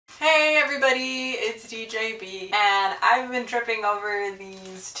everybody, it's DeeJayBe, and I've been tripping over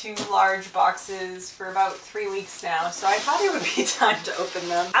these two large boxes for about 3 weeks now, so I thought it would be time to open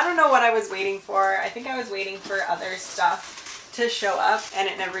them. I don't know what I was waiting for. I think I was waiting for other stuff to show up and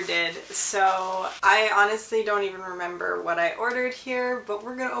it never did, so I honestly don't even remember what I ordered here, but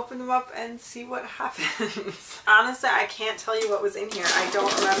we're gonna open them up and see what happens. Honestly, I can't tell you what was in here. I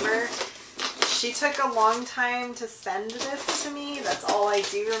don't remember. She took a long time to send this to me. That's all I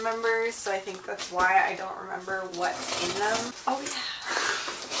do remember, so I think that's why I don't remember what's in them. Oh yeah.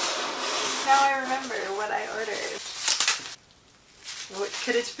 Now I remember what I ordered. What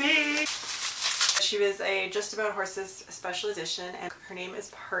could it be? She was a Just About Horses special edition, and her name is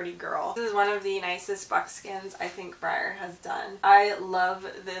Party Girl. This is one of the nicest buckskins I think Breyer has done. I love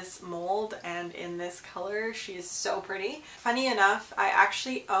this mold, and in this color she is so pretty. Funny enough, I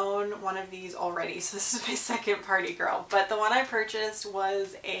actually own one of these already, so this is my second Party Girl, but the one I purchased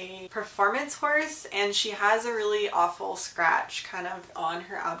was a performance horse, and she has a really awful scratch kind of on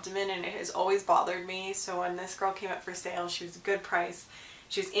her abdomen, and it has always bothered me, so when this girl came up for sale, she was a good price.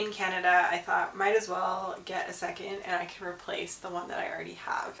 She was in Canada. I thought might as well get a second and I can replace the one that I already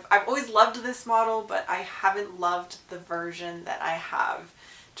have. I've always loved this model, but I haven't loved the version that I have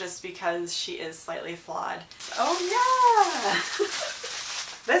just because she is slightly flawed. Oh yeah!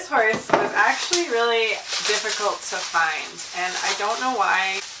 This horse was actually really difficult to find and I don't know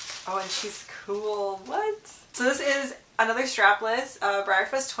why. Oh, and she's cool. What? So this is another strapless,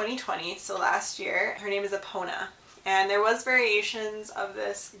 Breyerfest 2020, so last year. Her name is Epona. And there was variations of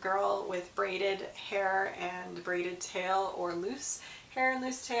this girl with braided hair and braided tail, or loose hair and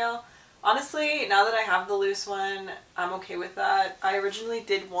loose tail. Honestly, now that I have the loose one, I'm okay with that. I originally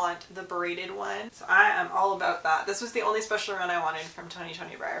did want the braided one, so I am all about that. This was the only special run I wanted from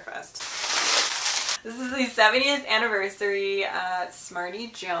 2020 Breyerfest. This is the 70th anniversary Smarty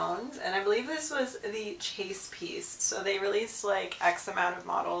Jones, and I believe this was the chase piece. So they released like X amount of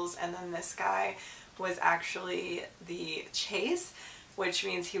models, and then this guy was actually the chase, which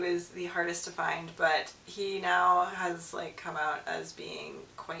means he was the hardest to find, but he now has like come out as being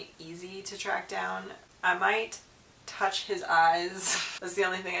quite easy to track down. I might touch his eyes. That's the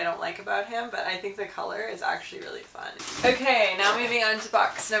only thing I don't like about him, but I think the color is actually really fun. Okay, now moving on to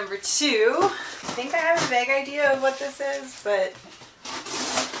box number 2. I think I have a vague idea of what this is, but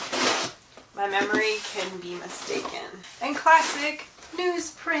my memory can be mistaken. And classic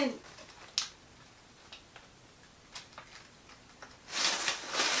newsprint.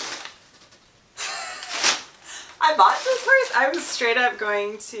 I bought this horse. I was straight up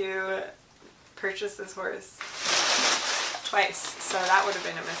going to purchase this horse twice, so that would have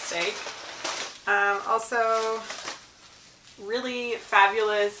been a mistake. Also, really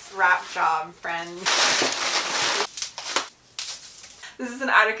fabulous wrap job, friend. This is an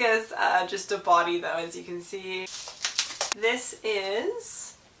Atticus, just a body though, as you can see. This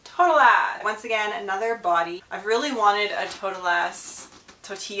is Totilas. Once again, another body. I've really wanted a Totilas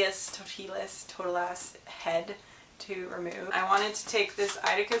head to remove. I wanted to take this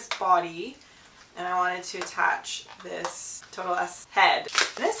Atticus body and I wanted to attach this Totilas head.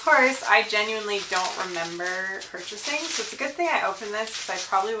 This horse I genuinely don't remember purchasing, so it's a good thing I opened this because I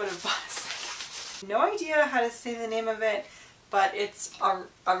probably would have bought a second. No idea how to say the name of it, but it's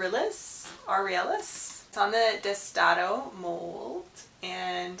Aurelis. It's on the Destado mold,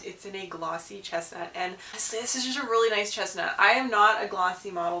 and it's in a glossy chestnut, and this is just a really nice chestnut. I am not a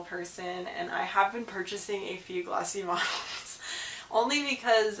glossy model person, and I have been purchasing a few glossy models only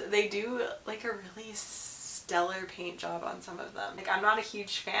because they do like a really stellar paint job on some of them. Like, I'm not a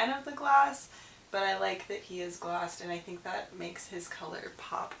huge fan of the glass, but I like that he is glossed, and I think that makes his color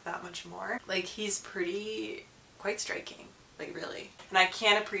pop that much more. Like, he's quite striking, like really. And I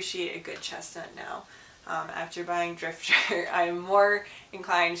can appreciate a good chestnut now. After buying Drifter, I am more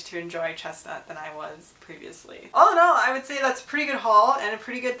inclined to enjoy chestnut than I was previously. All in all, I would say that's a pretty good haul and a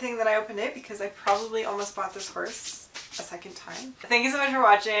pretty good thing that I opened it because I probably almost bought this horse a second time. Thank you so much for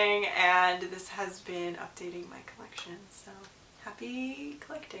watching, and this has been updating my collection, so happy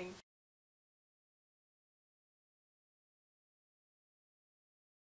collecting.